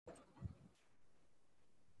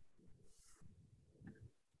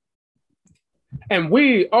And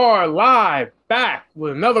we are live back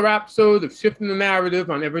with another episode of Shifting the Narrative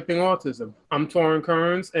on Everything Autism. I'm Torrin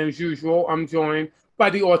Kearns, and as usual, I'm joined by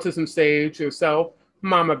the Autism Sage herself,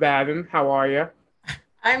 Mama Baden. How are you?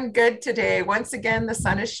 I'm good today. Once again, the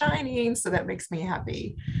sun is shining, so that makes me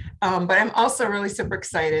happy. But I'm also really super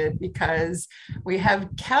excited because we have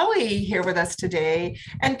Kelly here with us today.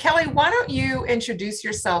 And Kelly, why don't you introduce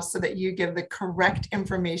yourself so that you give the correct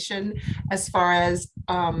information as far as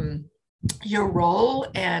your role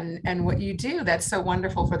and what you do? That's so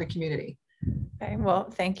wonderful for the community. Okay, well,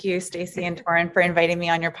 thank you, Stacy and Torrin, for inviting me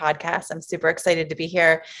on your podcast. I'm super excited to be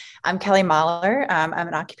here. I'm Kelly Mahler. I'm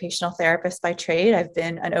an occupational therapist by trade. I've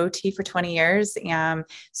been an OT for 20 years.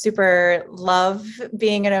 Super love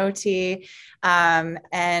being an OT.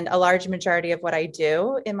 And a large majority of what I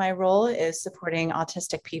do in my role is supporting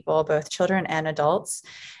autistic people, both children and adults.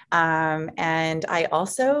 And I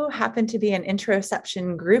also happen to be an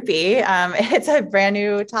interoception groupie. It's a brand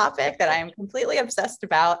new topic that I'm completely obsessed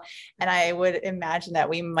about. And I would imagine that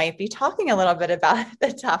we might be talking a little bit about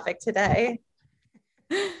the topic today.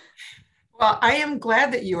 Well, I am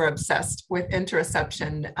glad that you are obsessed with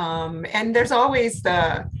interoception. And there's always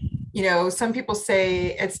some people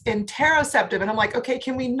say it's interoceptive. And I'm like, okay,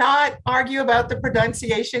 can we not argue about the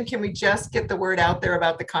pronunciation? Can we just get the word out there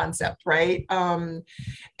about the concept, right?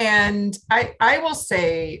 And I will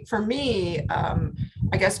say, for me,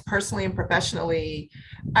 I guess personally and professionally,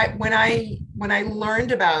 when I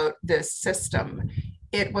learned about this system,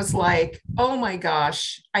 it was like, oh my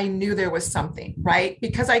gosh, I knew there was something, right?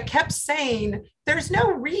 Because I kept saying, there's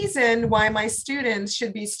no reason why my students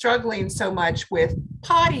should be struggling so much with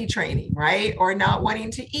potty training, right? Or not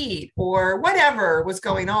wanting to eat or whatever was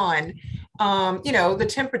going on. The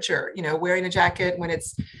temperature, wearing a jacket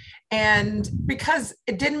and because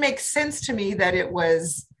it didn't make sense to me that it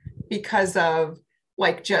was because of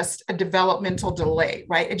like just a developmental delay,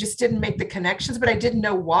 right? It just didn't make the connections, but I didn't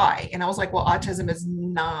know why. And I was like, well, autism is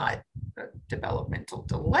not a developmental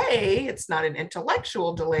delay. It's not an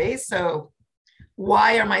intellectual delay. So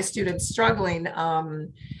why are my students struggling?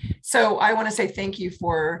 So I want to say thank you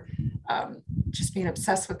for just being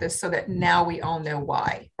obsessed with this so that now we all know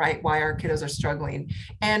why, right? Why our kiddos are struggling.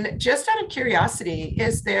 And just out of curiosity,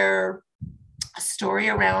 is there a story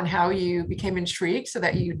around how you became intrigued so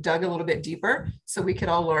that you dug a little bit deeper so we could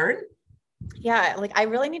all learn? Yeah, like I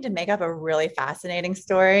really need to make up a really fascinating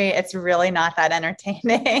story. It's really not that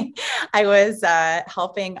entertaining. I was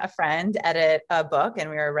helping a friend edit a book, and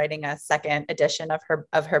we were writing a second edition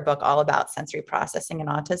of her book all about sensory processing and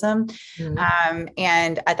autism.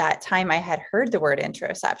 And at that time, I had heard the word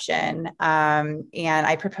interoception, and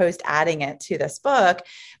I proposed adding it to this book,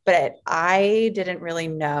 but I didn't really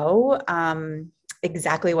know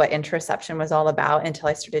exactly what interoception was all about until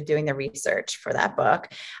I started doing the research for that book.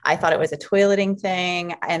 I thought it was a toileting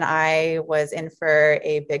thing, and I was in for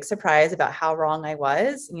a big surprise about how wrong I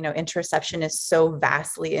was. Interoception is so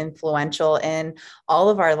vastly influential in all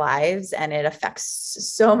of our lives, and it affects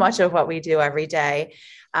so much of what we do every day.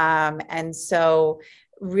 And so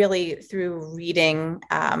really through reading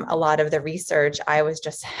a lot of the research, I was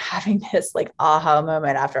just having this like aha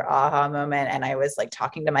moment after aha moment. And I was like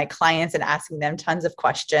talking to my clients and asking them tons of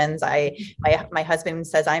questions. My husband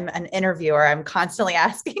says I'm an interviewer. I'm constantly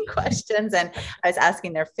asking questions, and I was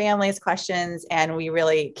asking their families questions. And we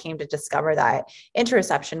really came to discover that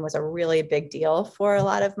interoception was a really big deal for a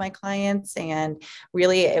lot of my clients. And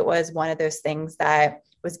really it was one of those things that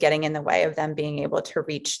was getting in the way of them being able to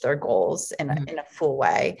reach their goals in a full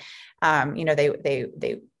way.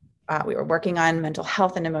 We were working on mental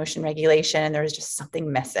health and emotion regulation, and there was just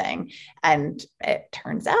something missing. And it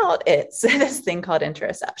turns out it's this thing called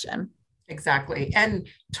interoception. Exactly. And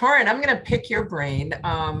Torrin, I'm going to pick your brain.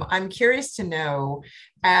 I'm curious to know,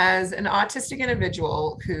 as an autistic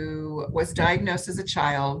individual who was diagnosed as a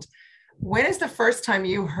child, when is the first time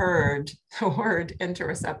you heard the word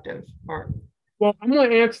interoceptive? Well, I'm going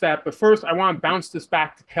to answer that, but first I want to bounce this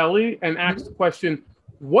back to Kelly and ask the question,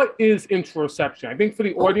 what is interoception? I think for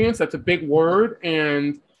the audience, that's a big word,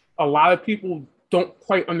 and a lot of people don't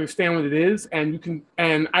quite understand what it is.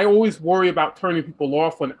 And I always worry about turning people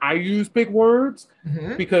off when I use big words,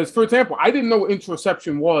 because, for example, I didn't know what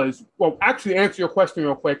interoception was. Well, actually, answer your question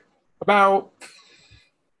real quick. About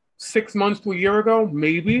 6 months to a year ago,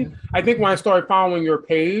 maybe. I think when I started following your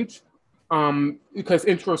page, because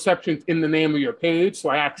interoception's in the name of your page. So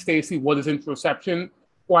I asked Stacy, what is interoception?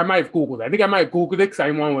 Or I might have Googled it. I think I might have Googled it because I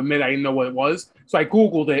didn't want to admit I didn't know what it was. So I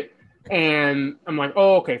Googled it, and I'm like,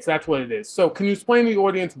 oh, okay, so that's what it is. So can you explain to the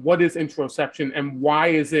audience what is interoception and why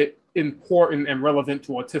is it important and relevant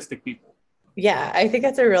to autistic people? Yeah, I think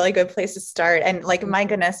that's a really good place to start. And like, my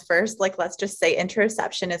goodness, first, like, let's just say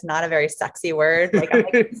interoception is not a very sexy word. Like, I'm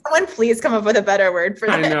like, someone please come up with a better word for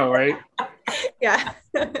I this. know, right? Yeah.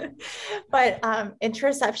 But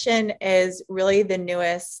interoception is really the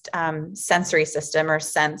newest sensory system or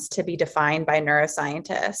sense to be defined by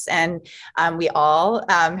neuroscientists. And we all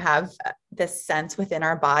have this sense within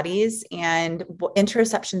our bodies. And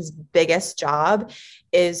interoception's biggest job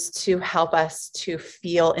is to help us to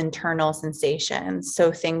feel internal sensations.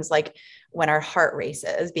 So things like when our heart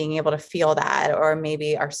races, being able to feel that, or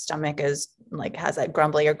maybe our stomach is like has that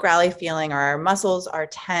grumbly or growly feeling, or our muscles are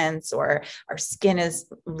tense, or our skin is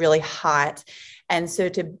really hot. And so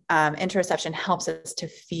to interoception helps us to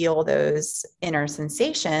feel those inner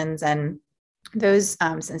sensations. And those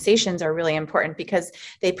sensations are really important because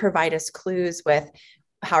they provide us clues with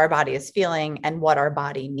how our body is feeling and what our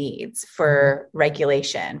body needs for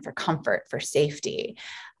regulation, for comfort, for safety.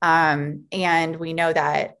 And we know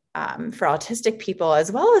that for autistic people,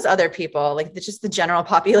 as well as other people, like just the general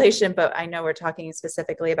population, but I know we're talking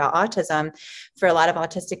specifically about autism. For a lot of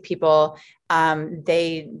autistic people,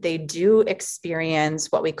 they do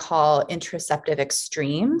experience what we call interoceptive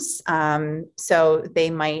extremes. So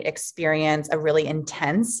they might experience a really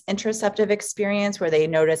intense interoceptive experience where they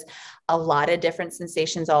notice a lot of different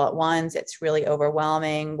sensations all at once. It's really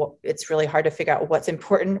overwhelming. It's really hard to figure out what's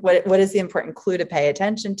important. What is the important clue to pay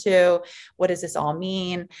attention to? What does this all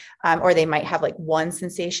mean? Or they might have like one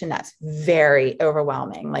sensation that's very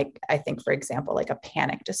overwhelming. Like I think, for example, like a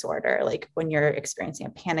panic disorder, like when you're experiencing a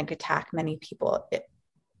panic attack, many people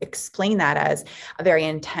explain that as a very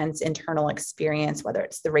intense internal experience, whether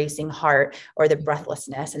it's the racing heart or the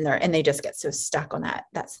breathlessness, and they just get so stuck on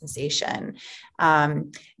that sensation.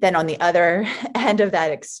 Then on the other end of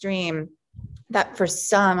that extreme, that for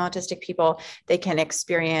some autistic people, they can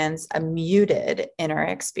experience a muted inner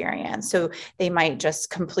experience. So they might just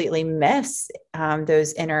completely miss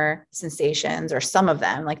those inner sensations, or some of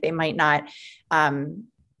them, like they might not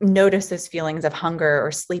notice those feelings of hunger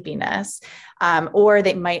or sleepiness, or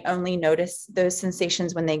they might only notice those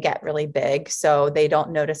sensations when they get really big. So they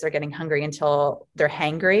don't notice they're getting hungry until they're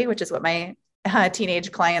hangry, which is what my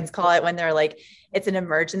teenage clients call it, when they're like, it's an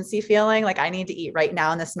emergency feeling, like I need to eat right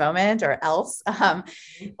now in this moment or else.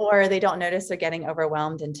 Or they don't notice they're getting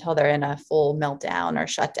overwhelmed until they're in a full meltdown or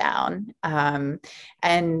shutdown.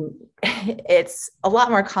 And it's a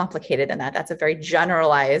lot more complicated than that. That's a very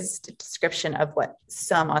generalized description of what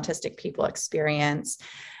some autistic people experience.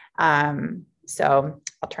 So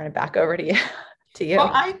I'll turn it back over to you.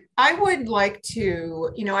 Well, I would like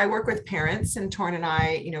to, I work with parents, and Torn and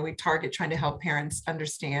I, we target trying to help parents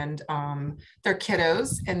understand their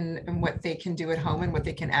kiddos and what they can do at home and what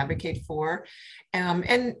they can advocate for.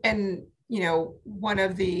 And one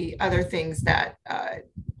of the other things that,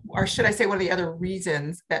 or should I say one of the other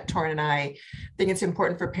reasons that Torn and I think it's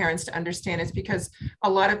important for parents to understand is because a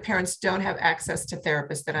lot of parents don't have access to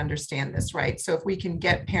therapists that understand this, right? So if we can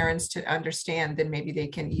get parents to understand, then maybe they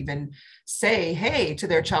can even say, hey, to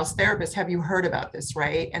their child's therapist, have you heard about this,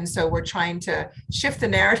 right? And so we're trying to shift the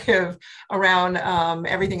narrative around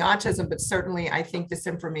everything autism, but certainly I think this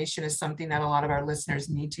information is something that a lot of our listeners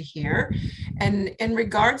need to hear. And in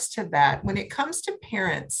regards to that, when it comes to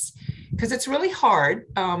parents, because it's really hard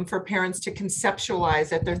for parents to conceptualize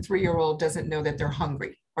that their 3-year-old doesn't know that they're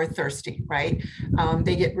hungry or thirsty, right?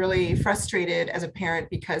 They get really frustrated as a parent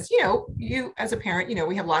because, you as a parent,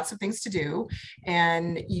 we have lots of things to do,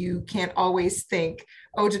 and you can't always think,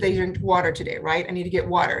 oh, did they drink water today, right? I need to get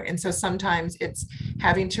water. And so sometimes it's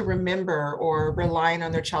having to remember or relying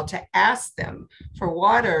on their child to ask them for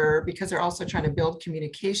water because they're also trying to build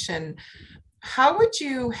communication. How would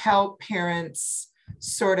you help parents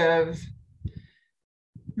sort of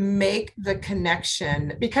make the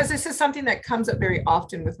connection? Because this is something that comes up very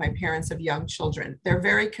often with my parents of young children. They're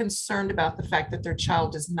very concerned about the fact that their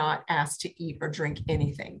child is not asked to eat or drink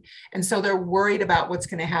anything. And so they're worried about what's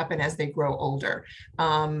going to happen as they grow older.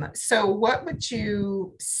 So what would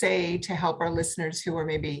you say to help our listeners who are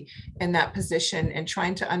maybe in that position and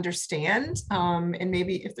trying to understand, and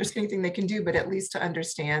maybe if there's anything they can do, but at least to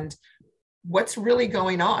understand what's really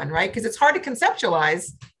going on, right? Because it's hard to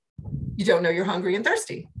conceptualize. You don't know you're hungry and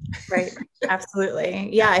thirsty. Right. Absolutely.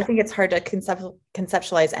 Yeah. I think it's hard to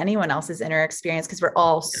conceptualize anyone else's inner experience because we're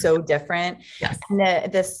all so different. Yes.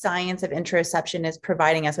 And the science of interoception is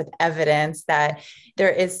providing us with evidence that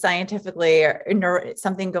there is scientifically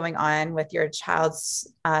something going on with your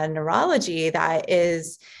child's neurology that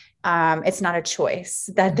is it's not a choice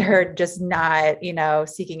that they're just not,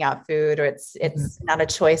 seeking out food, or it's not a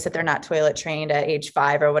choice that they're not toilet trained at age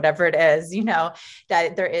 5 or whatever it is,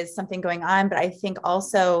 that there is something going on. But I think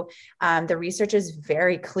also the research is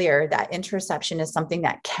very clear that interoception is something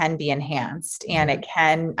that can be enhanced, and it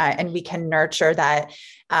can, and we can nurture that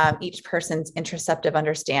each person's interoceptive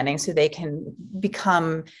understanding so they can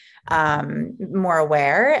become more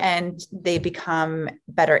aware and they become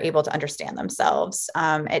better able to understand themselves.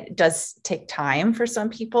 It does take time for some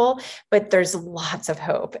people, but there's lots of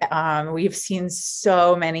hope. We've seen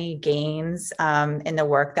so many gains in the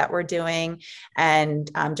work that we're doing, and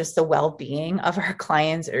just the well-being of our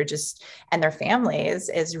clients and their families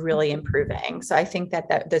is really improving. So I think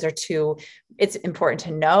that those are two. It's important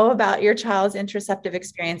to know about your child's interoceptive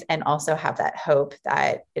experience and also have that hope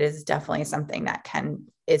that it is definitely something that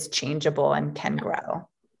is changeable and can grow.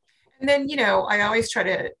 And then, I always try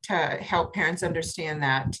to help parents understand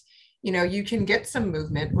that, you can get some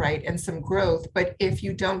movement, right, and some growth, but if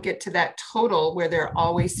you don't get to that total where they're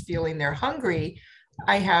always feeling they're hungry,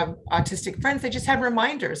 I have autistic friends, they just have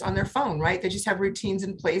reminders on their phone, right? They just have routines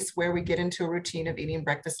in place where we get into a routine of eating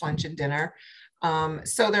breakfast, lunch, and dinner.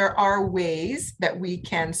 So there are ways that we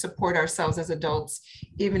can support ourselves as adults,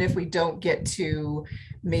 even if we don't get to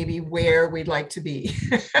maybe where we'd like to be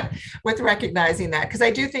with recognizing that. Because I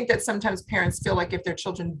do think that sometimes parents feel like if their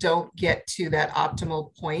children don't get to that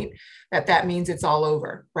optimal point, that means it's all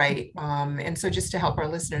over, right? And so just to help our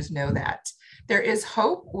listeners know that there is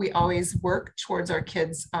hope. We always work towards our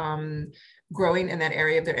kids growing in that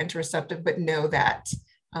area of their interoceptive, but know that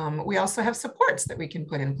we also have supports that we can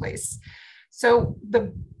put in place. So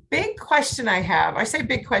the big question I say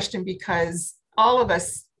big question because all of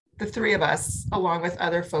us, the three of us, along with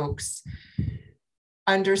other folks,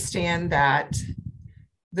 understand that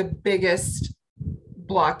the biggest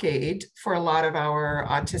blockade for a lot of our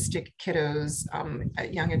autistic kiddos,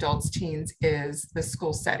 young adults, teens, is the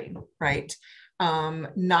school setting, right?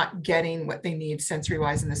 Not getting what they need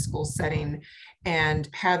sensory-wise in the school setting, and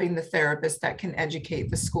having the therapist that can educate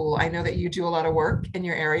the school. I know that you do a lot of work in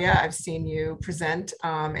your area. I've seen you present,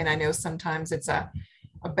 and I know sometimes it's a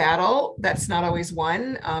battle that's not always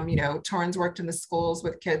won. Torrens worked in the schools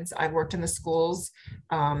with kids. I've worked in the schools,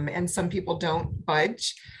 and some people don't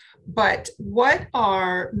budge. But what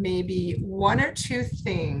are maybe one or two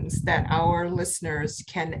things that our listeners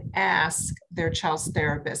can ask their child's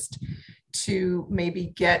therapist to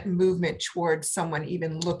maybe get movement towards someone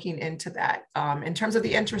even looking into that in terms of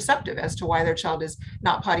the interoceptive as to why their child is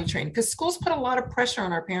not potty trained? Because schools put a lot of pressure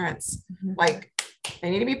on our parents, like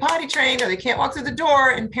they need to be potty trained or they can't walk through the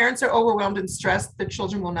door, and parents are overwhelmed and stressed. The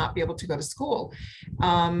children will not be able to go to school.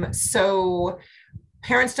 So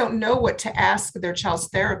parents don't know what to ask their child's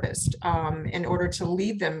therapist in order to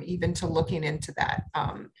lead them even to looking into that.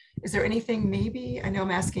 Is there anything maybe, I know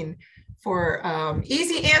I'm asking for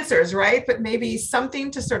easy answers, right? But maybe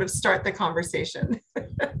something to sort of start the conversation.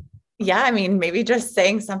 Yeah, I mean, maybe just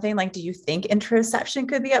saying something like, do you think interoception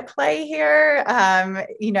could be at play here?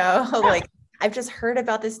 Like, I've just heard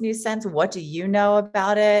about this new sense. What do you know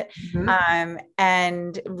about it?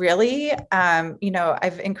 And really,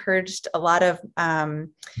 I've encouraged a lot of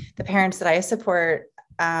the parents that I support.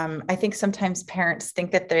 I think sometimes parents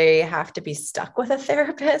think that they have to be stuck with a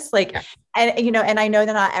therapist, and I know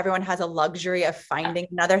that not everyone has a luxury of finding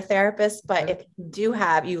another therapist, but if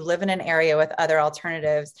you live in an area with other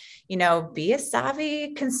alternatives, be a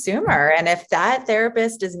savvy consumer. And if that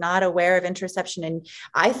therapist is not aware of interoception, and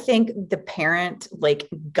I think the parent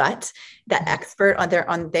gut, the expert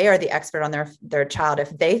they are the expert on their child.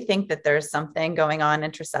 If they think that there's something going on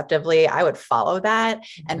interoceptively, I would follow that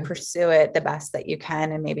and pursue it the best that you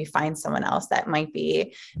can, and maybe find someone else that might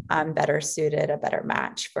be better suited, a better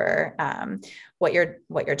match for what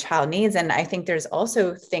your child needs. And I think there's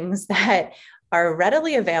also things that are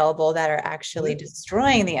readily available that are actually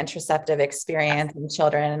destroying the interoceptive experience in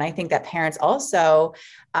children. And I think that parents also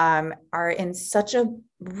are in such a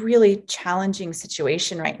really challenging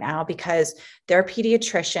situation right now, because they're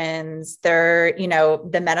pediatricians,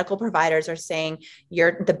 the medical providers are saying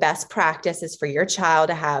the best practice is for your child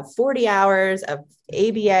to have 40 hours of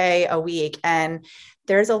ABA a week. And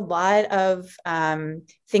there's a lot of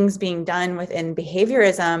things being done within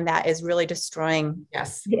behaviorism that is really destroying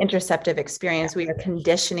the interoceptive experience. We are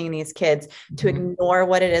conditioning these kids to ignore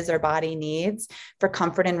what it is their body needs for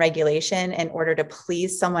comfort and regulation in order to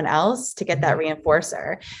please someone else to get that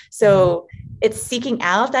reinforcer. So it's seeking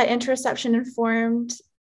out that interoception informed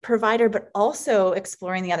provider, but also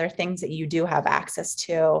exploring the other things that you do have access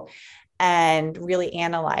to, and really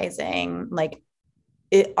analyzing,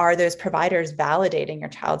 are those providers validating your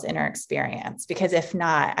child's inner experience? Because if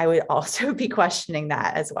not, I would also be questioning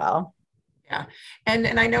that as well. Yeah.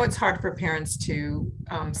 And I know it's hard for parents to,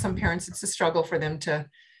 some parents, it's a struggle for them to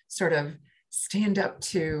sort of stand up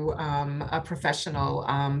to a professional.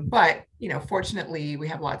 But, fortunately, we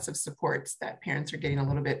have lots of supports that parents are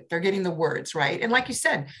getting they're getting the words, right? And like you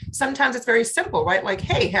said, sometimes it's very simple, right? Like,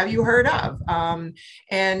 hey, have you heard of?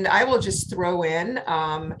 And I will just throw in,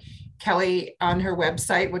 Kelly on her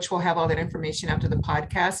website, which will have all that information after the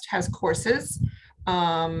podcast, has courses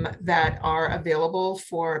that are available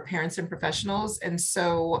for parents and professionals. And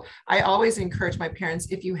so I always encourage my parents,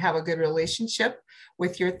 if you have a good relationship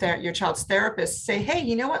with your child's therapist, say, hey,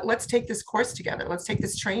 you know what, let's take this course together. Let's take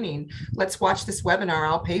this training. Let's watch this webinar.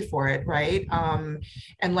 I'll pay for it, right?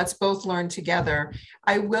 And let's both learn together.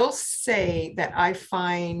 I will say that I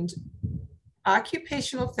find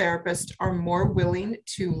occupational therapists are more willing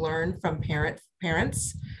to learn from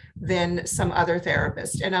parents than some other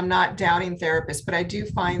therapists. And I'm not doubting therapists, but I do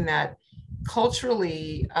find that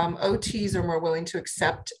culturally, OTs are more willing to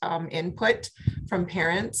accept input from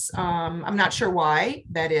parents. I'm not sure why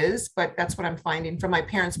that is, but that's what I'm finding from my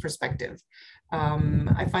parents' perspective.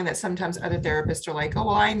 I find that sometimes other therapists are like, oh,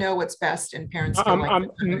 well, I know what's best. And parents feel like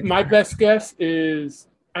my best guess is,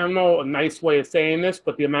 I don't know a nice way of saying this,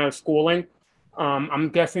 but the amount of schooling. I'm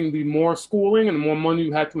guessing the more schooling and the more money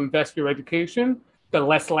you had to invest in your education, the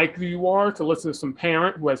less likely you are to listen to some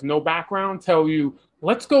parent who has no background tell you,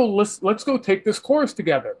 let's go take this course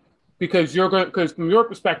together. Because from your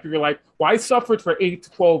perspective, you're like, well, I suffered for 8 to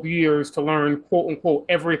 12 years to learn, quote unquote,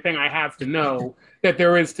 everything I have to know that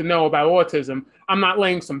there is to know about autism. I'm not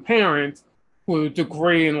letting some parents with a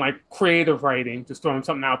degree in like creative writing, just throwing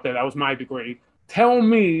something out there, that was my degree, tell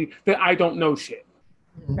me that I don't know shit.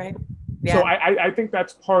 Right. Yeah. So I think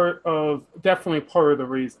that's definitely part of the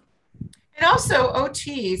reason. And also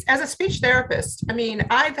OTs, as a speech therapist, I mean,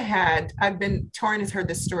 Torin has heard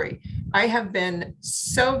this story. I have been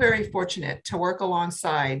so very fortunate to work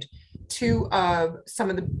alongside two of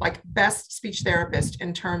some of the best speech therapists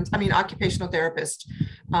occupational therapists.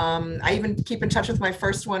 I even keep in touch with my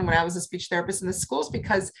first one when I was a speech therapist in the schools,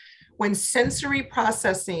 because when sensory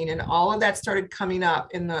processing and all of that started coming up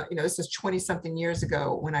this is 20 something years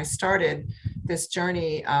ago when I started this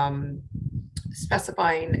journey,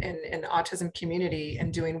 specifying in autism community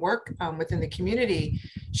and doing work within the community,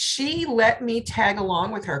 she let me tag along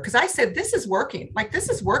with her because I said, this is working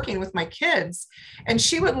with my kids. And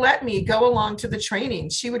she would let me go along to the training.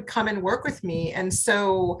 She would come and work with me. And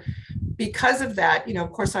so because of that,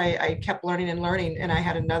 of course, I kept learning, and I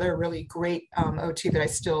had another really great OT that I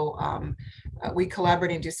still, we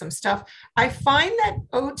collaborate and do some stuff. I find that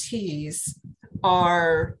OTs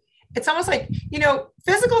it's almost like,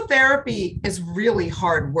 physical therapy is really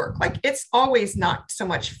hard work. Like, it's always not so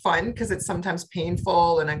much fun because it's sometimes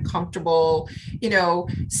painful and uncomfortable.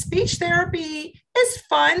 Speech therapy is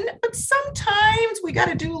fun, but sometimes we got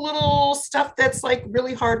to do little stuff that's like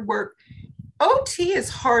really hard work. OT is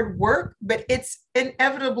hard work, but it's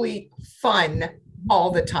inevitably fun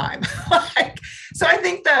all the time. So I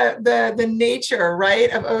think the nature, right,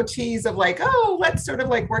 of OTs of like, oh, let's sort of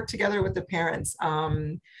like work together with the parents.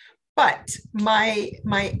 But my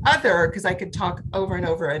other, because I could talk over and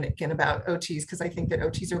over and again about OTs, because I think that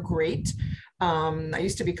OTs are great. I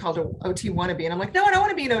used to be called an OT wannabe, and I'm like, no, I don't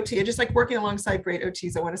want to be an OT. I just like working alongside great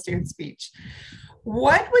OTs. I want to stay in speech.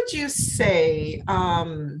 What would you say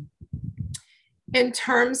in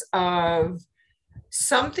terms of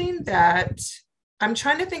something that I'm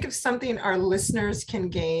trying to think of something our listeners can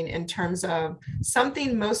gain in terms of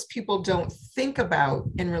something most people don't think about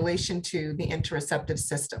in relation to the interoceptive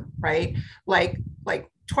system, right? Like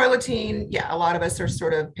toileting, yeah, a lot of us are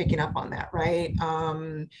sort of picking up on that, right?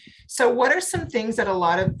 So what are some things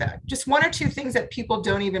that just one or two things that people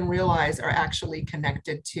don't even realize are actually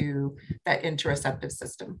connected to that interoceptive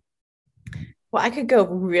system? Well, I could go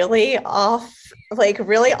really off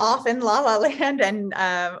in la la land, and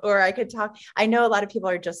or I could talk. I know a lot of people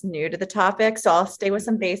are just new to the topic, so I'll stay with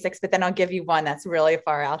some basics, but then I'll give you one that's really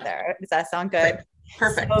far out there. Does that sound good?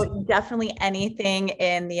 Perfect. So definitely anything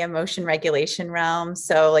in the emotion regulation realm.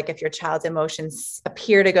 So like if your child's emotions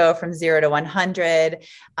appear to go from 0 to 100,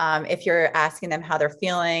 if you're asking them how they're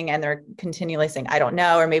feeling and they're continually saying, I don't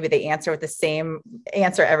know, or maybe they answer with the same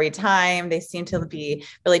answer every time, they seem to be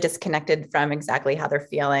really disconnected from exactly how they're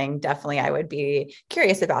feeling. Definitely, I would be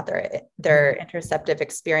curious about their interoceptive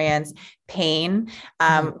experience. Pain,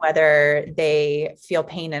 whether they feel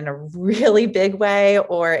pain in a really big way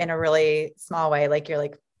or in a really small way, like you're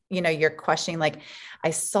like, you're questioning, like, I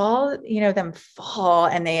saw, them fall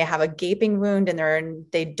and they have a gaping wound and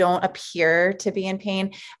they don't appear to be in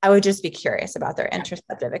pain. I would just be curious about their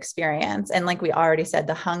interoceptive experience. And like we already said,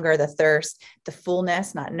 the hunger, the thirst, the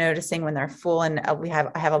fullness, not noticing when they're full. And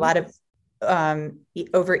I have a lot of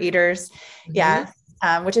overeaters. Mm-hmm. Yeah.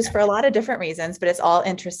 Which is for a lot of different reasons, but it's all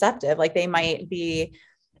interoceptive. Like they might be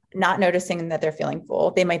not noticing that they're feeling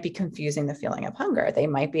full. They might be confusing the feeling of hunger. They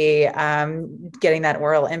might be getting that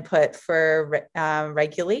oral input for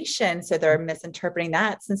regulation. So they're misinterpreting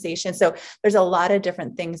that sensation. So there's a lot of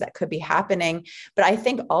different things that could be happening. But I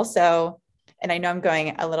think also, and I know I'm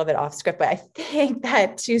going a little bit off script, but I think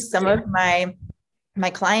that too, some of my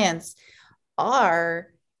clients are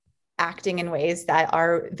acting in ways that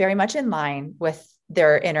are very much in line with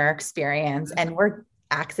their inner experience, and we're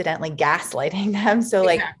accidentally gaslighting them. So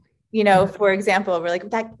like, for example, we're like,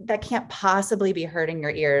 that can't possibly be hurting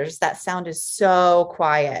your ears. That sound is so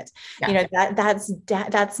quiet. Yeah.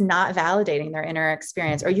 That's not validating their inner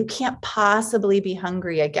experience. Or you can't possibly be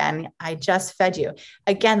hungry again. I just fed you.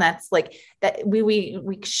 Again, that's like that we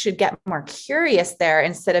should get more curious there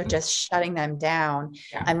instead of just shutting them down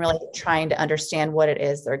and really trying to understand what it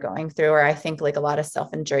is they're going through. Or I think like a lot of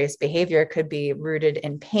self-injurious behavior could be rooted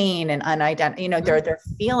in pain and unidentified, they're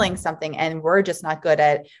feeling something and we're just not good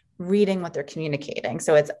at reading what they're communicating.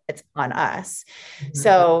 So it's on us. Mm-hmm.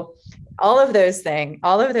 So all of those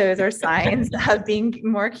are signs of being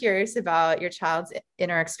more curious about your child's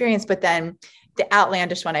inner experience. But then the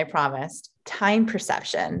outlandish one, I promised, time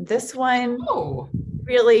perception. This one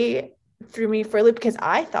really threw me for a loop because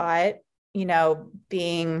I thought,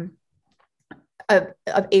 being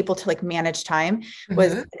able to like manage time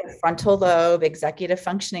was a frontal lobe executive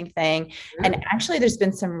functioning thing. And actually there's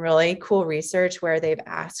been some really cool research where they've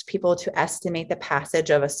asked people to estimate the passage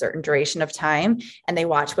of a certain duration of time. And they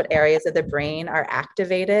watch what areas of the brain are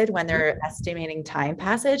activated when they're estimating time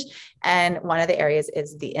passage. And one of the areas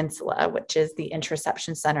is the insula, which is the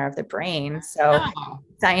interoception center of the brain. So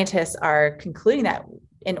scientists are concluding that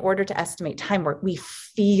in order to estimate time, we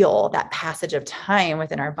feel that passage of time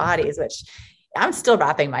within our bodies, which I'm still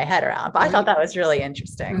wrapping my head around, but I thought that was really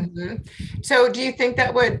interesting. Mm-hmm. So do you think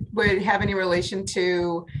that would have any relation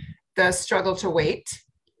to the struggle to wait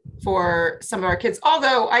for some of our kids?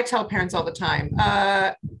 Although I tell parents all the time,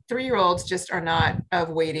 3-year-olds just are not of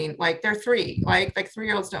waiting. Like they're 3, like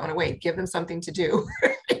 3-year-olds don't want to wait. Give them something to do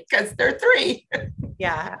because they're 3.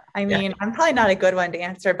 Yeah. I mean, I'm probably not a good one to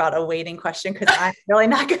answer about a waiting question because I'm really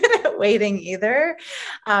not good at waiting either.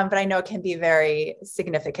 But I know it can be very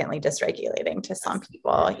significantly dysregulating to some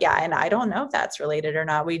people. Yeah. And I don't know if that's related or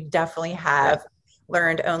not. We definitely have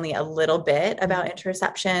learned only a little bit about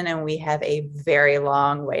interoception, and we have a very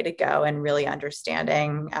long way to go in really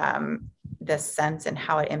understanding this sense and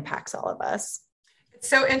how it impacts all of us. It's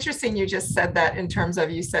so interesting you just said that in terms of,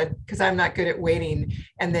 you said, because I'm not good at waiting,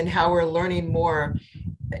 and then how we're learning more.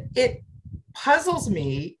 It puzzles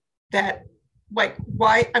me that, like,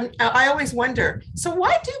 why I always wonder, so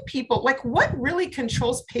why do people, like, what really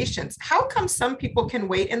controls patience? How come some people can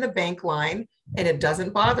wait in the bank line and it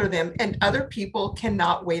doesn't bother them, and other people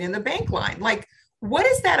cannot wait in the bank line? Like, what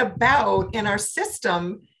is that about in our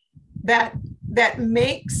system that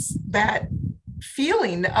makes that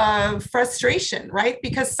feeling of frustration, right?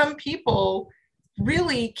 Because some people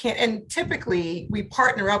really can't, and typically we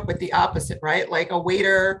partner up with the opposite, right? Like a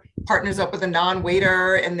waiter partners up with a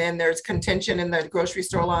non-waiter, and then there's contention in the grocery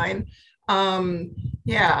store line.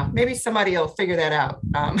 Maybe somebody will figure that out.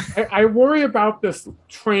 I worry about this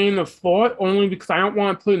train of thought only because I don't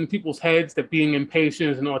want to put in people's heads that being impatient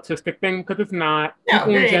is an autistic thing, because it's not.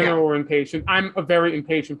 People in general are impatient. I'm a very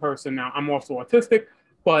impatient person now. I'm also autistic,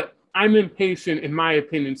 but I'm impatient, in my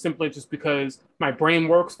opinion, simply just because my brain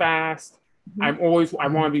works fast. I want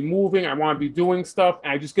to be moving. I want to be doing stuff.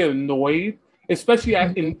 And I just get annoyed, especially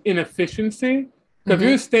in inefficiency. Because if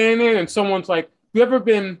you're standing there and someone's like, you ever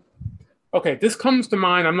been, okay, this comes to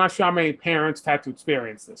mind. I'm not sure how many parents had to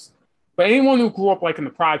experience this, but anyone who grew up like in the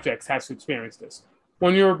projects has to experience this.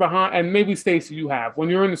 When you're behind, and maybe Stacey, you have, when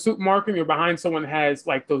you're in the supermarket and you're behind someone who has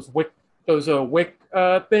like those WIC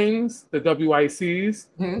things, the WICs,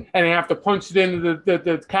 and they have to punch it into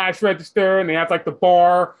the cash register, and they have like the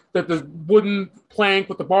bar, the wooden plank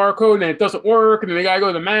with the barcode, and it doesn't work, and then they gotta go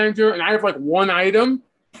to the manager, and I have like one item,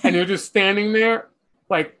 and you're just standing there.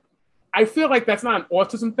 Like, I feel like that's not an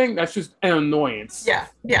autism thing, that's just an annoyance. Yeah.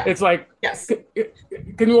 It's like, yes.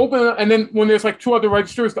 Can you open it? And then when there's like 2 other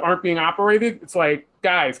registers that aren't being operated, it's like,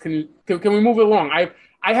 guys, can we move it along?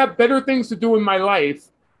 I have better things to do in my life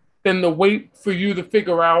than to wait for you to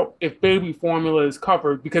figure out if baby formula is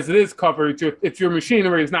covered, because it is covered if your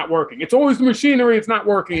machinery is not working. It's always the machinery, it's not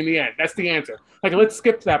working in the end. That's the answer. Like, let's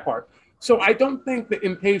skip that part. So I don't think that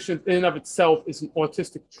impatience in and of itself is an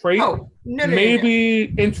autistic trait. Oh, no.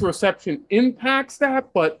 Maybe interoception impacts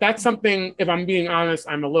that, but that's something, if I'm being honest,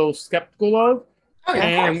 I'm a little skeptical of. Oh,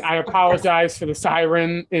 yeah, and I apologize for the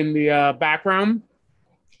siren in the background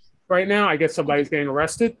right now. I guess somebody's getting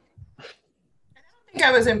arrested. I think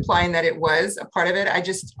I was implying that it was a part of it. I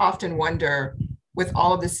just often wonder, with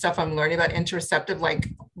all of this stuff I'm learning about interoceptive, like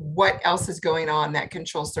what else is going on that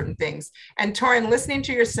controls certain things. And Torin, listening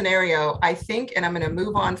to your scenario, I think, and I'm going to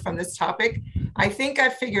move on from this topic, I think I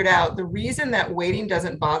figured out the reason that waiting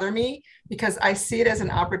doesn't bother me, because I see it as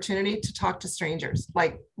an opportunity to talk to strangers.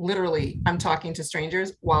 Like literally, I'm talking to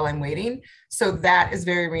strangers while I'm waiting. So that is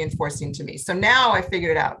very reinforcing to me. So now I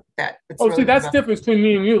figured it out. That it's see, that's the difference between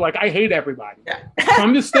me and you. Like, I hate everybody. Yeah. So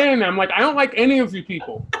I'm just standing there. I'm like, I don't like any of you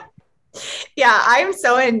people. Yeah, I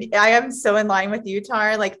am so in line with you,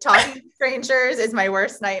 Tar. Like, talking to strangers is my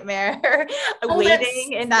worst nightmare.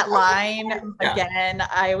 Waiting in that line again,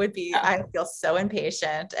 I feel so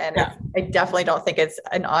impatient, and I definitely don't think it's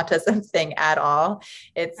an autism thing at all.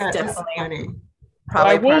 It's definitely probably. What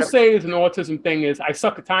I will say is an autism thing is I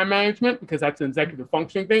suck at time management, because that's an executive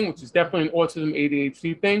functioning thing, which is definitely an autism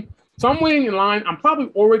ADHD thing. So I'm waiting in line. I'm probably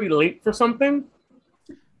already late for something,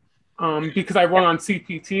 because I run on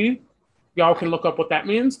CPT. Y'all can look up what that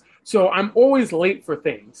means. So I'm always late for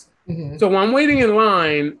things. Mm-hmm. So when I'm waiting in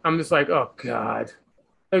line, I'm just like, oh God.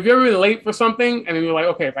 If you're ever late for something and then you're like,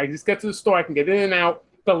 okay, if I just get to the store, I can get in and out.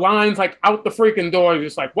 The line's like out the freaking door. You're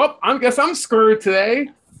just like, well, I guess I'm screwed today.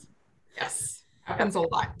 Yes, happens a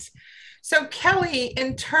lot. So Kelly,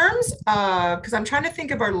 in terms of, because I'm trying to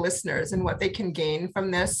think of our listeners and what they can gain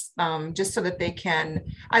from this, just so that they can,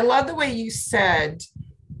 I love the way you said,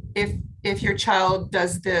 if your child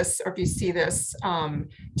does this, or if you see this,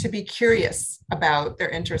 to be curious about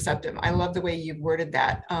their interoceptive. I love the way you worded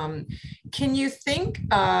that. Can you think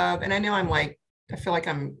of, and I know I feel like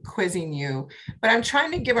I'm quizzing you, but I'm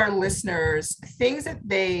trying to give our listeners things that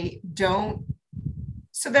they don't.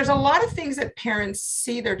 So there's a lot of things that parents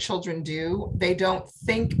see their children do. They don't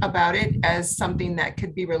think about it as something that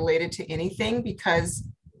could be related to anything, because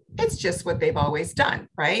it's just what they've always done,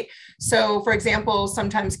 right? So for example,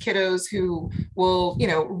 sometimes kiddos who will,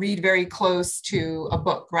 read very close to a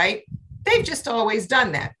book, right? They've just always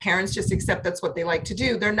done that. Parents just accept that's what they like to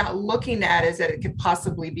do. They're not looking at it as that it could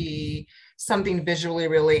possibly be something visually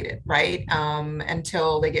related, right?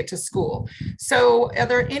 Until they get to school. So are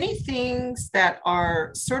there any things that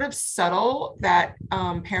are sort of subtle that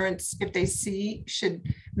parents, if they see, should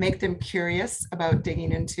make them curious about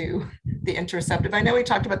digging into the interoceptive? I know we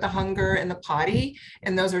talked about the hunger and the potty,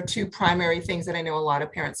 and those are two primary things that I know a lot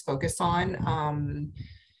of parents focus on.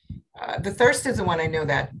 The thirst is the one I know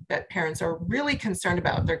that parents are really concerned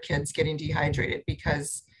about their kids getting dehydrated,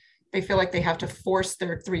 because they feel like they have to force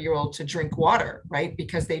their 3-year-old to drink water, right?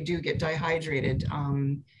 Because they do get dehydrated.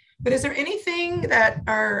 But is there anything that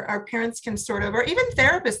our parents can sort of, or even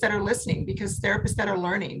therapists that are listening, because therapists that are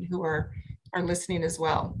learning who are listening as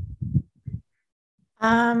well?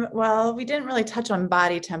 Well, we didn't really touch on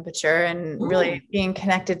body temperature and really being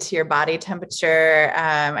connected to your body temperature.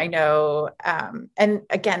 I know, and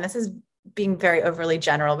again, this is being very overly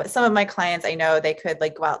general, but some of my clients, I know they could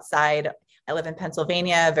go outside. I live in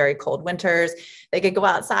Pennsylvania, very cold winters. They could go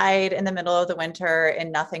outside in the middle of the winter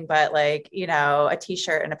in nothing but a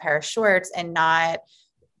t-shirt and a pair of shorts, and not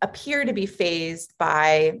appear to be phased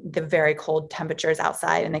by the very cold temperatures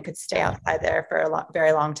outside, and they could stay outside there for a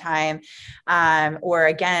very long time. Or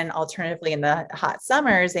again, alternatively, in the hot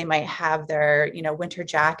summers, they might have their, winter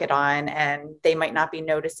jacket on, and they might not be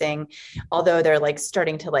noticing, although they're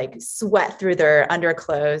starting to sweat through their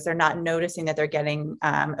underclothes, they're not noticing that they're getting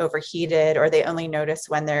overheated, or they only notice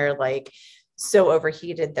when they're so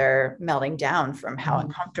overheated, they're melting down from how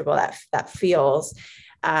uncomfortable that feels.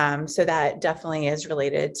 So that definitely is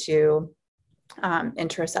related to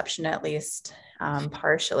interoception, at least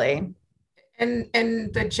partially.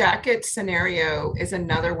 And the jacket scenario is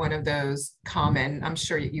another one of those common, I'm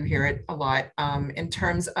sure you hear it a lot, in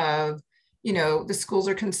terms of, the schools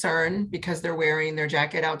are concerned because they're wearing their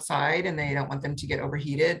jacket outside and they don't want them to get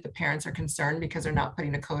overheated. The parents are concerned because they're not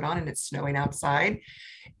putting a coat on and it's snowing outside.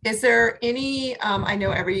 Is there any, I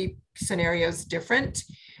know every scenario is different.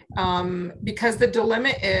 Because the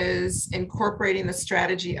dilemma is incorporating the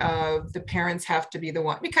strategy of the parents have to be the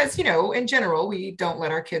one, because, you know, in general, we don't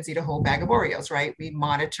let our kids eat a whole bag of Oreos, right? We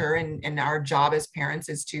monitor, and our job as parents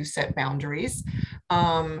is to set boundaries.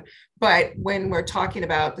 But when we're talking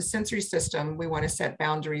about the sensory system, we want to set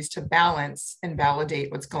boundaries to balance and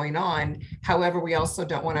validate what's going on. However, we also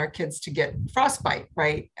don't want our kids to get frostbite,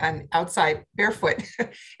 right? And outside barefoot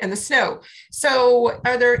in the snow. So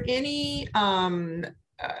are there any,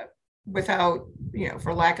 without, you know,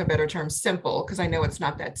 for lack of a better term, simple, because I know it's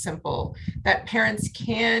not that simple, that parents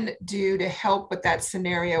can do to help with that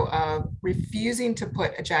scenario of refusing to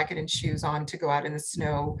put a jacket and shoes on to go out in the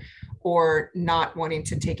snow, or not wanting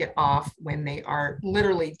to take it off when they are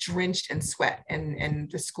literally drenched in sweat and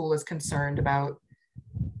the school is concerned about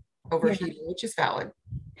overheating, which is valid.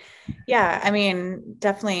 Yeah, I mean,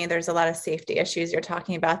 definitely there's a lot of safety issues you're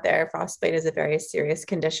talking about there. Frostbite is a very serious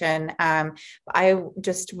condition. I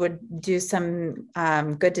just would do some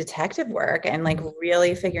good detective work and like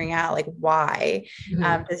really figuring out like why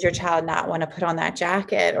does your child not want to put on that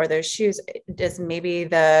jacket or those shoes? Does maybe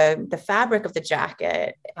the fabric of the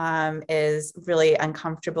jacket is really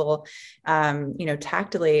uncomfortable, you know,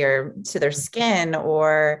 tactily or to their skin,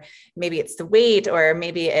 or maybe it's the weight, or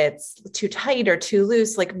maybe it's too tight or too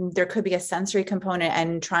loose. Like there could be a sensory component,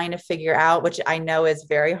 and trying to figure out, which I know is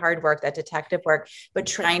very hard work, that detective work, but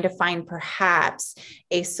trying to find perhaps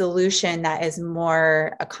a solution that is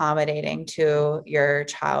more accommodating to your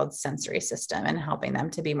child's sensory system and helping them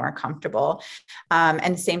to be more comfortable.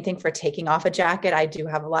 And same thing for taking off a jacket. I do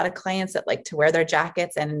have a lot of clients that like to wear their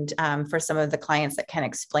jackets. And for some of the clients that can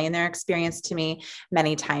explain their experience to me,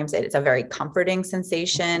 many times it's a very comforting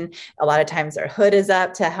sensation. A lot of times their hood is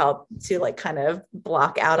up to help to like kind of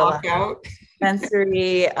block out a lot of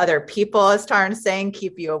sensory. Other people, as Taryn's saying,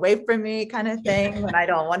 keep you away from me kind of thing when I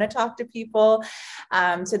don't want to talk to people.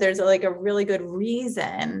 So there's like a really good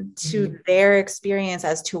reason to their experience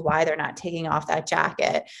as to why they're not taking off that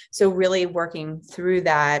jacket. So really working through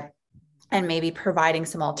that and maybe providing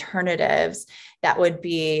some alternatives that would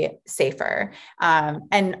be safer.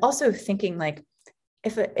 And also thinking like,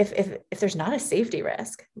 if there's not a safety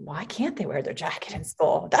risk, why can't they wear their jacket in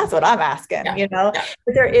school? That's what I'm asking, you know,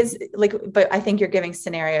 but there is like, but I think you're giving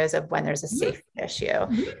scenarios of when there's a safety issue.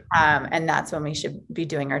 And that's when we should be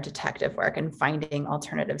doing our detective work and finding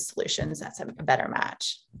alternative solutions. That's a better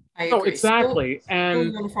match. Oh, exactly. School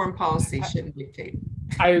uniform policy shouldn't dictate.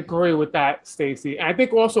 I agree with that, Stacey. And I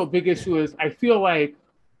think also a big issue is I feel like,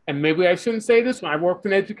 and maybe I shouldn't say this, when I worked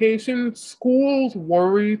in education, schools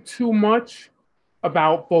worry too much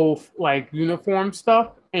about both like uniform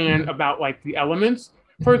stuff and about like the elements.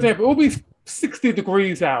 For example, it will be 60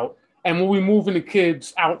 degrees out and we'll be moving the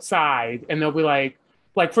kids outside and they'll be like,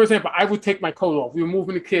 for example, I would take my coat off. We were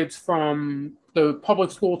moving the kids from the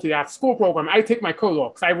public school to the after school program. I take my coat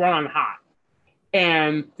off because I run on hot.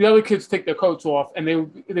 And the other kids take their coats off and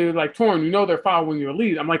they're like, Torrin, you know they're following your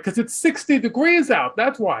lead. I'm like, because it's 60 degrees out.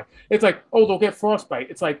 That's why. It's like, oh, they'll get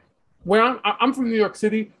frostbite. It's like, where I'm from New York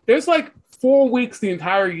City, there's like 4 weeks the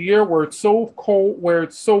entire year where it's so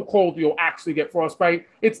cold you'll actually get frostbite.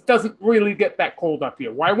 It doesn't really get that cold up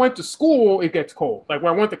here. Where I went to school, it gets cold. Like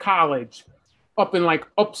where I went to college up in like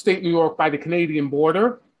upstate New York by the Canadian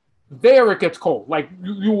border, there it gets cold. Like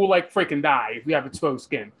you will like freaking die if you have exposed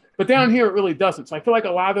skin. But down here, it really doesn't. So I feel like a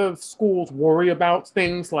lot of schools worry about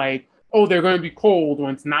things like, oh, they're going to be cold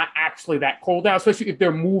when it's not actually that cold out, especially if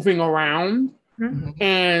they're moving around.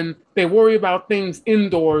 And they worry about things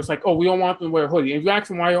indoors, like, oh, we don't want them to wear a hoodie. If you ask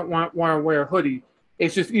them why you don't want to wear a hoodie,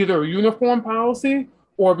 it's just either a uniform policy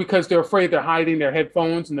or because they're afraid they're hiding their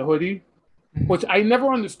headphones in the hoodie, which I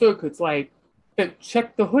never understood. Because like, then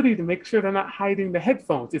check the hoodie to make sure they're not hiding the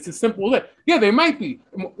headphones. It's as simple as that. Yeah, they might be.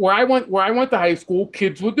 Where I went to high school,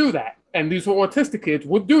 kids would do that, and these were autistic kids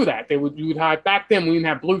would do that. You would hide. Back then, we didn't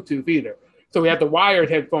have Bluetooth either, so we had the wired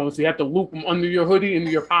headphones. So you had to loop them under your hoodie into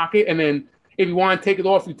your pocket, and then if you want to take it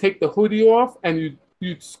off, you take the hoodie off and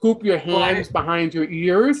you scoop your hands behind your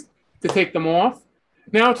ears to take them off.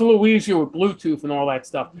 Now it's a little easier with Bluetooth and all that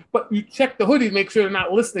stuff. But you check the hoodie, make sure they're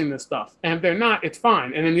not listening to stuff. And if they're not, it's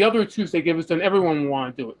fine. And then the other excuse they give us, then everyone will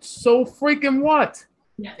want to do it. So freaking what?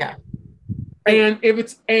 Yeah. And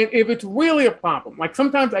if it's really a problem, like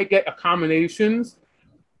sometimes I get accommodations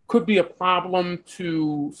could be a problem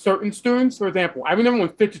to certain students. For example, I remember when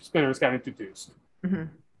fidget spinners got introduced.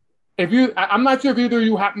 I'm not sure if either of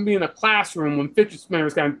you happened to be in a classroom when fidget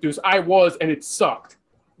spinners got introduced. I was, and it sucked.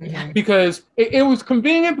 Because it was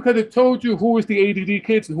convenient because it told you who was the ADD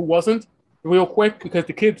kids and who wasn't real quick, because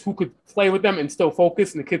the kids who could play with them and still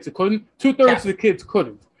focus and the kids that couldn't, 2/3 of the kids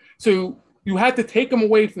couldn't. So you had to take them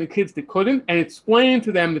away from the kids that couldn't and explain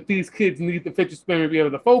to them that these kids need the fidget spinner to be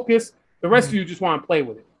able to focus. The rest of you just want to play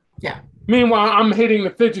with it. Yeah. Meanwhile, I'm hitting the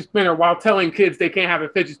fidget spinner while telling kids they can't have a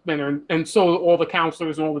fidget spinner, and so all the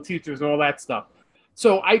counselors and all the teachers and all that stuff.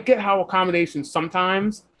 So I get how accommodations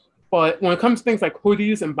sometimes, but when it comes to things like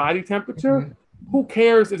hoodies and body temperature, who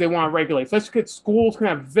cares if they want to regulate? Especially because schools can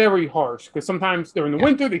have very harsh, because sometimes during the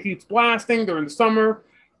winter, the heat's blasting. During the summer,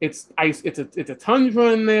 it's ice. It's a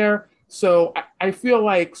tundra in there. So I feel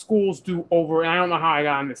like schools do over, and I don't know how I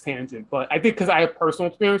got on this tangent, but I think because I have personal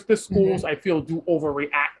experience with schools, I feel do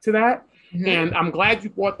overreact to that. And I'm glad you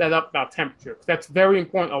brought that up about temperature, because that's very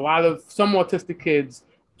important. A lot of some autistic kids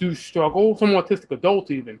do struggle, some autistic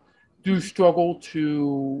adults even, do struggle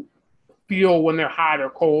to feel when they're hot or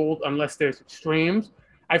cold unless there's extremes.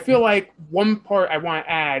 I feel like one part I want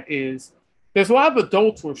to add is there's a lot of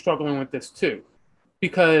adults who are struggling with this too.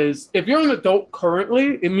 Because if you're an adult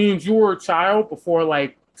currently, it means you were a child before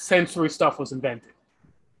like sensory stuff was invented.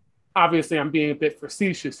 Obviously, I'm being a bit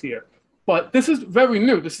facetious here, but this is very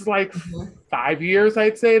new. This is like 5 years,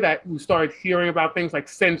 I'd say, that we started hearing about things like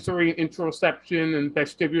sensory, interoception, and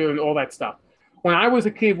vestibular, and all that stuff. When I was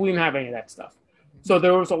a kid, we didn't have any of that stuff. So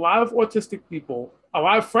there was a lot of autistic people, a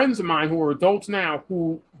lot of friends of mine who are adults now,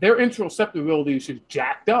 who their interoceptive ability is just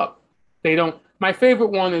jacked up. They don't. My favorite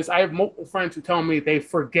one is I have multiple friends who tell me they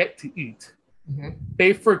forget to eat.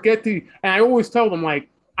 They forget to eat. And I always tell them, like,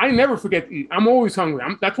 I never forget to eat. I'm always hungry.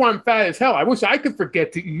 That's why I'm fat as hell. I wish I could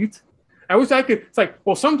forget to eat. I wish I could. It's like,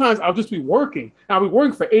 well, sometimes I'll just be working. I'll be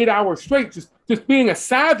working for 8 hours straight, just being a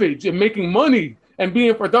savage and making money and being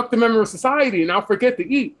a productive member of society, and I'll forget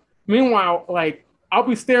to eat. Meanwhile, like, I'll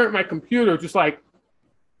be staring at my computer just like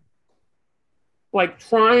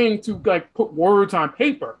trying to like put words on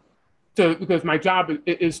paper. Because my job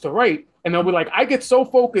is to write, and they'll be like, I get so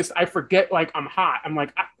focused, I forget like I'm hot. I'm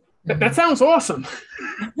like, that sounds awesome.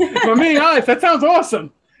 If I'm being honest, that sounds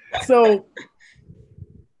awesome. So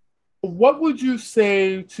what would you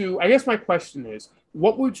say to, I guess my question is,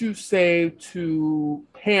 what would you say to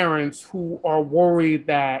parents who are worried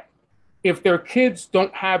that if their kids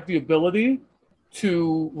don't have the ability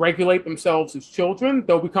to regulate themselves as children,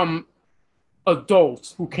 they'll become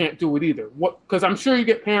adults who can't do it either? What? Because I'm sure you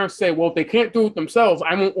get parents say, well, if they can't do it themselves,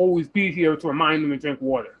 I won't always be here to remind them to drink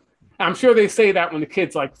water. I'm sure they say that when the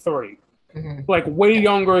kid's like 3, like way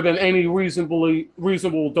younger than any reasonable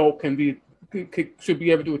adult should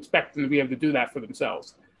be able to expect them to be able to do that for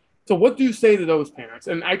themselves. So what do you say to those parents?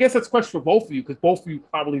 And I guess that's a question for both of you, because both of you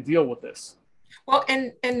probably deal with this. Well,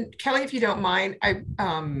 and Kelly, if you don't mind, I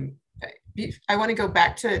want to go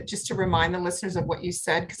back to just to remind the listeners of what you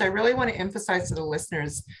said, because I really want to emphasize to the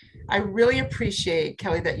listeners, I really appreciate,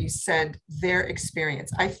 Kelly, that you said their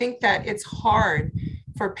experience. I think that it's hard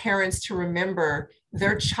for parents to remember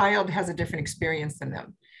their child has a different experience than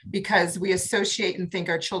them, because we associate and think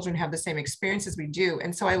our children have the same experience as we do.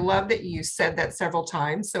 And so I love that you said that several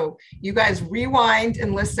times. So you guys rewind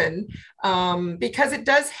and listen, because it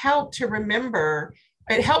does help to remember.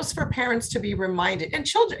 It helps for parents to be reminded, and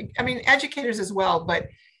children, I mean, educators as well, but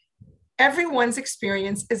everyone's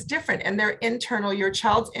experience is different, and your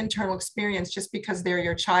child's internal experience, just because they're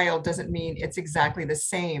your child doesn't mean it's exactly the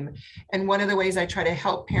same. And one of the ways I try to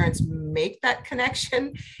help parents make that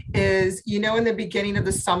connection is, in the beginning of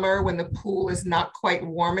the summer when the pool is not quite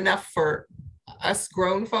warm enough for us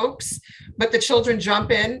grown folks, but the children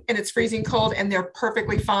jump in and it's freezing cold and they're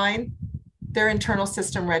perfectly fine. Their internal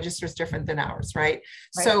system registers different than ours, right?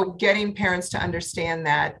 So getting parents to understand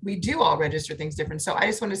that we do all register things different. So I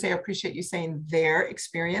just want to say, I appreciate you saying their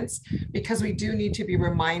experience, because we do need to be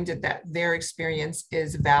reminded that their experience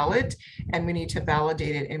is valid, and we need to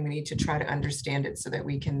validate it, and we need to try to understand it so that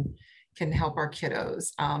we can help our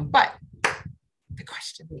kiddos. But the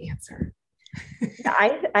question, the answer.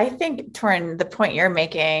 I think, Torin, the point you're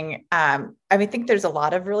making, I think there's a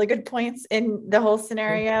lot of really good points in the whole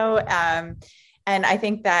scenario. And I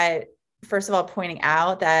think that, first of all, pointing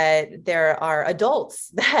out that there are adults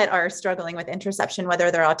that are struggling with interoception,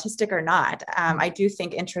 whether they're autistic or not. I do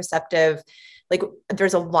think interoceptive, like,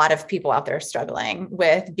 there's a lot of people out there struggling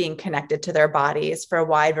with being connected to their bodies for a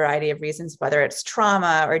wide variety of reasons, whether it's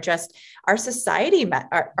trauma or just our society,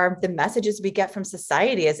 the messages we get from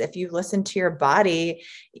society is, if you listen to your body,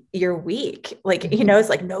 you're weak. Like, it's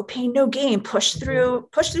like no pain, no gain, push through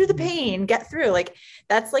the pain, get through. Like,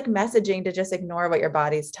 that's like messaging to just ignore what your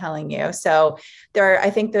body's telling you. So I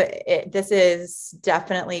think that this is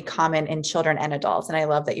definitely common in children and adults. And I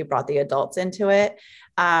love that you brought the adults into it.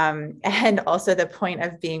 And also the point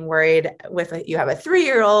of being worried with, you have a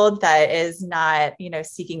 3-year-old that is not,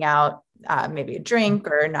 seeking out maybe a drink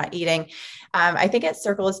or not eating. I think it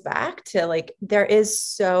circles back to like, there is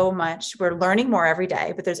so much, we're learning more every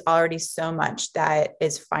day, but there's already so much that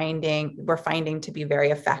we're finding to be very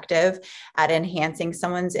effective at enhancing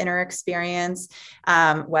someone's inner experience.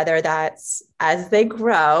 Whether that's as they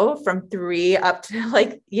grow from 3 up to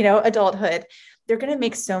like, adulthood, they're going to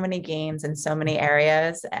make so many gains in so many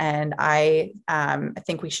areas. And I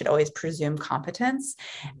think we should always presume competence,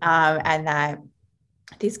 and that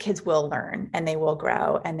these kids will learn and they will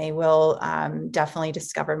grow and they will definitely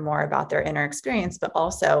discover more about their inner experience. But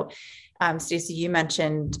also, Stacey, you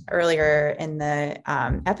mentioned earlier in the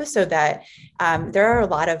episode that there are a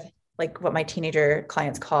lot of like what my teenager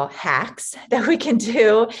clients call hacks that we can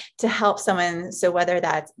do to help someone. So whether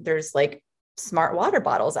there's like smart water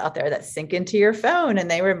bottles out there that sync into your phone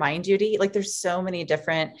and they remind you to eat, like there's so many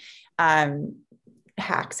different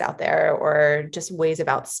hacks out there, or just ways of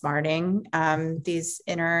outsmarting these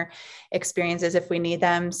inner experiences if we need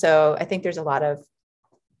them. So I think there's a lot of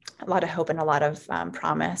hope and a lot of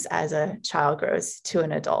promise as a child grows to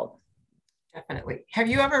an adult. Definitely. Have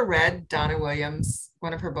you ever read Donna Williams,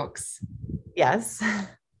 one of her books? Yes.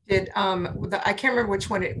 I can't remember which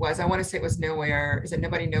one it was. I want to say it was Nowhere. Is it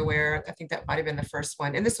Nobody Nowhere? I think that might've been the first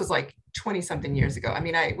one. And this was like 20 something years ago. I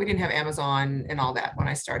mean, we didn't have Amazon and all that when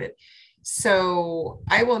I started. So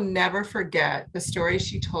I will never forget the story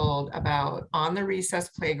she told about on the recess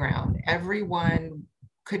playground. Everyone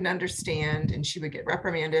couldn't understand and she would get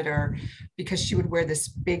reprimanded, or because she would wear this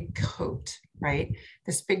big coat, right?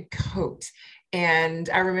 This big coat. And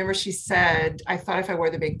I remember she said, I thought if I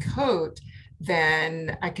wore the big coat,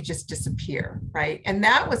 then I could just disappear, right? And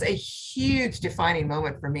that was a huge defining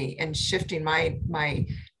moment for me, and shifting my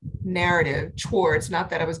narrative towards,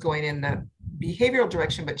 not that I was going in the behavioral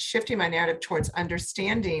direction, but shifting my narrative towards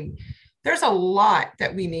understanding there's a lot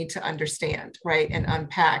that we need to understand, right? And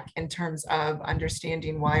unpack in terms of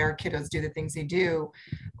understanding why our kiddos do the things they do.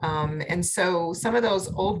 And so some of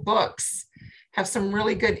those old books have some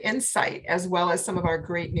really good insight, as well as some of our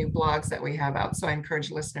great new blogs that we have out. So I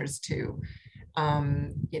encourage listeners to, I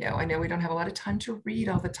know we don't have a lot of time to read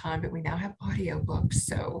all the time, but we now have audiobooks.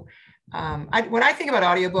 So when I think about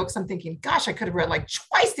audiobooks, I'm thinking, gosh, I could have read like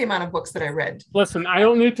twice the amount of books that I read. Listen, I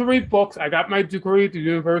don't need to read books. I got my degree at the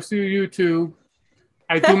University of YouTube.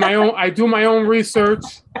 I do my own research.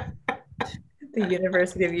 The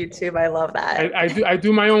University of YouTube. I love that. I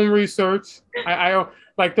do my own research. I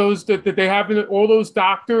like those that they have all those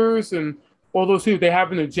doctors and all those people, they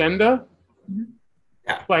have an agenda.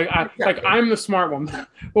 Yeah. Like I'm the smart one.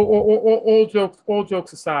 All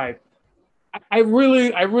jokes aside, I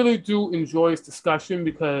really do enjoy this discussion,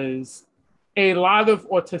 because a lot of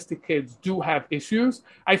autistic kids do have issues.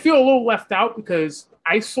 I feel a little left out because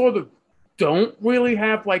I sort of don't really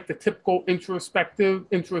have like the typical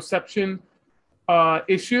interoception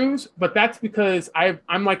issues, but that's because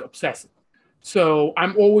I'm like obsessive. So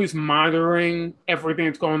I'm always monitoring everything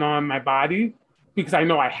that's going on in my body, because I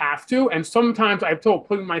know I have to. And sometimes I've told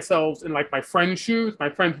putting myself in like my friend's shoes, my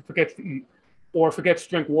friend who forgets to eat or forgets to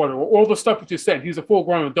drink water, or all the stuff you just said. He's a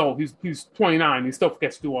full-grown adult. He's 29. He still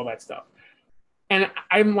forgets to do all that stuff. And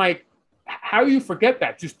I'm like, how do you forget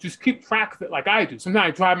that? Just keep track of it like I do. Sometimes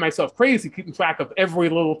I drive myself crazy keeping track of every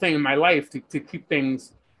little thing in my life to keep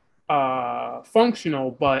things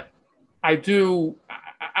functional. But I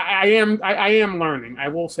am learning. I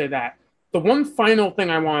will say that. The one final thing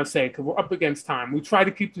I want to say, because we're up against time, we try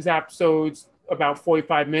to keep these episodes about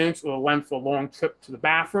 45 minutes, or the length of a long trip to the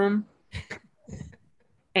bathroom.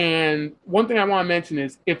 And one thing I want to mention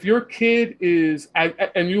is, if your kid is,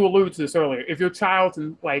 and you alluded to this earlier, if your child's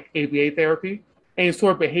in like ABA therapy, any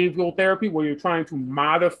sort of behavioral therapy where you're trying to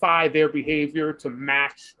modify their behavior to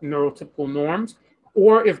match neurotypical norms,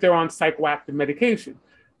 or if they're on psychoactive medication,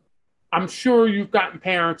 I'm sure you've gotten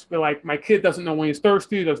parents be like, my kid doesn't know when he's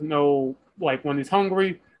thirsty, doesn't know like when he's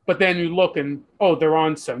hungry, but then you look and, oh, they're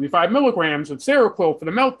on 75 milligrams of Seroquel for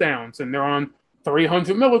the meltdowns, and they're on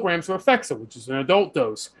 300 milligrams of Effexor, which is an adult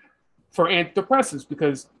dose, for antidepressants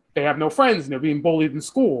because they have no friends and they're being bullied in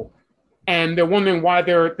school. And they're wondering why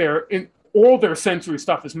all their sensory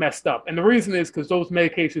stuff is messed up. And the reason is because those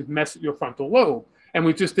medications mess with your frontal lobe. And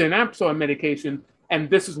we just did an episode on medication, and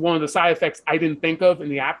this is one of the side effects I didn't think of in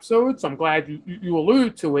the episode. So I'm glad you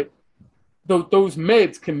alluded to it. Those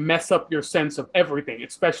meds can mess up your sense of everything,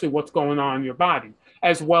 especially what's going on in your body,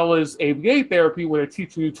 as well as ABA therapy, where they're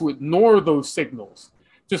teaching you to ignore those signals.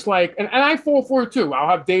 Just like, and I fall for it too. I'll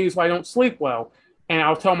have days where I don't sleep well, and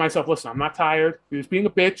I'll tell myself, listen, I'm not tired. You're just being a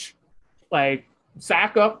bitch. Like,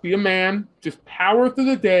 sack up, be a man, just power through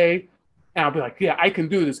the day. And I'll be like, yeah, I can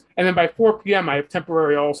do this. And then by 4 p.m., I have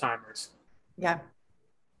temporary Alzheimer's. Yeah.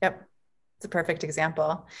 Yep. It's a perfect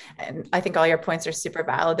example. And I think all your points are super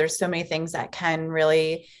valid. There's so many things that can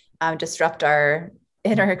really disrupt our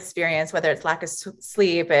inner experience, whether it's lack of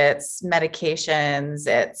sleep, it's medications,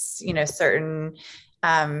 it's, certain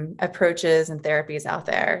approaches and therapies out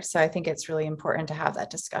there. So I think it's really important to have that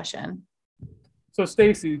discussion. So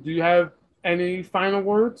Stacy, do you have any final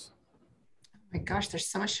words? Oh my gosh, there's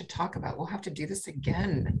so much to talk about. We'll have to do this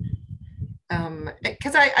again.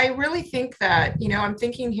 Because I really think that, I'm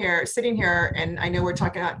thinking here, sitting here, and I know we're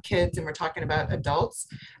talking about kids and we're talking about adults.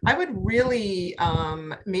 I would really,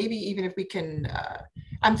 maybe even if we can,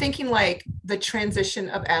 I'm thinking like the transition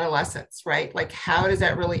of adolescence, right? Like, how does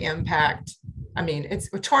that really impact? I mean,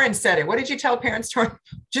 Torin said it. What did you tell parents, Torin?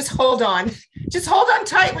 Just hold on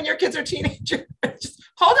tight when your kids are teenagers. Just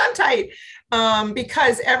hold on tight.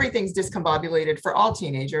 Because everything's discombobulated for all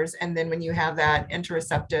teenagers. And then when you have that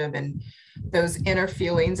interoceptive and those inner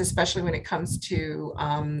feelings, especially when it comes to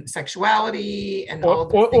sexuality and all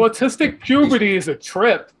the autistic puberty is a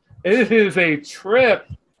trip. It is a trip.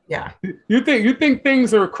 Yeah. You think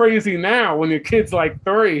things are crazy now when your kid's like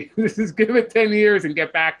 3. Just give it 10 years and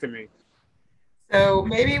get back to me. So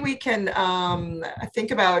maybe we can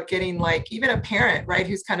think about getting like even a parent, right,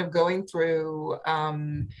 who's kind of going through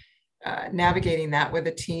navigating that with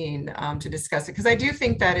a teen to discuss it. Because I do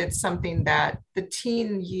think that it's something that the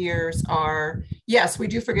teen years are, yes, we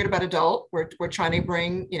do forget about adult. We're trying to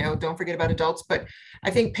bring, don't forget about adults. But I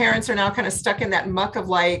think parents are now kind of stuck in that muck of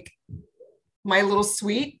like, my little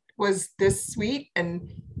sweet was this sweet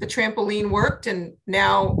and the trampoline worked. And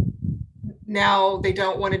now they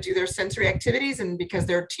don't want to do their sensory activities, and because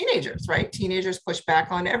they're teenagers, right? Teenagers push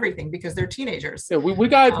back on everything because they're teenagers. Yeah, we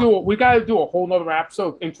gotta do a whole nother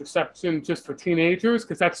episode of interoception just for teenagers,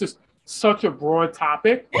 because that's just such a broad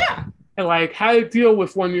topic. Yeah. And like how to deal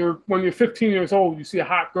with when you're 15 years old, you see a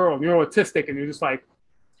hot girl and you're autistic and you're just like,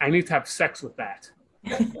 I need to have sex with that.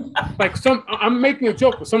 Like I'm making a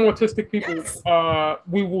joke, but some autistic people, yes.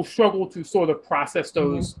 We will struggle to sort of process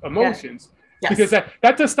those emotions. Yeah. Yes. Because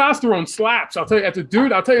that testosterone slaps. I'll tell you, as a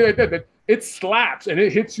dude, that it slaps and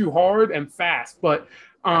it hits you hard and fast. But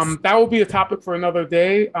yes. That will be a topic for another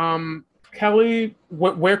day. Kelly,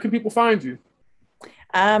 where can people find you?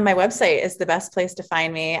 My website is the best place to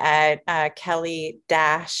find me at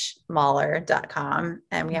kelly-mahler.com.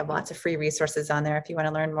 And we have lots of free resources on there if you want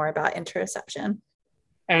to learn more about interoception.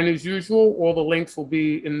 And as usual, all the links will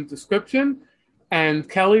be in the description. And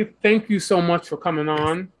Kelly, thank you so much for coming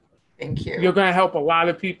on. Thank you. You're going to help a lot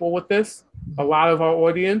of people with this, a lot of our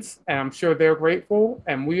audience, and I'm sure they're grateful,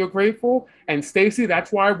 and we are grateful. And Stacy,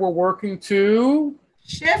 that's why we're working to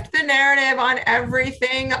shift the narrative on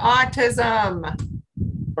everything autism.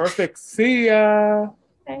 Perfect. See ya.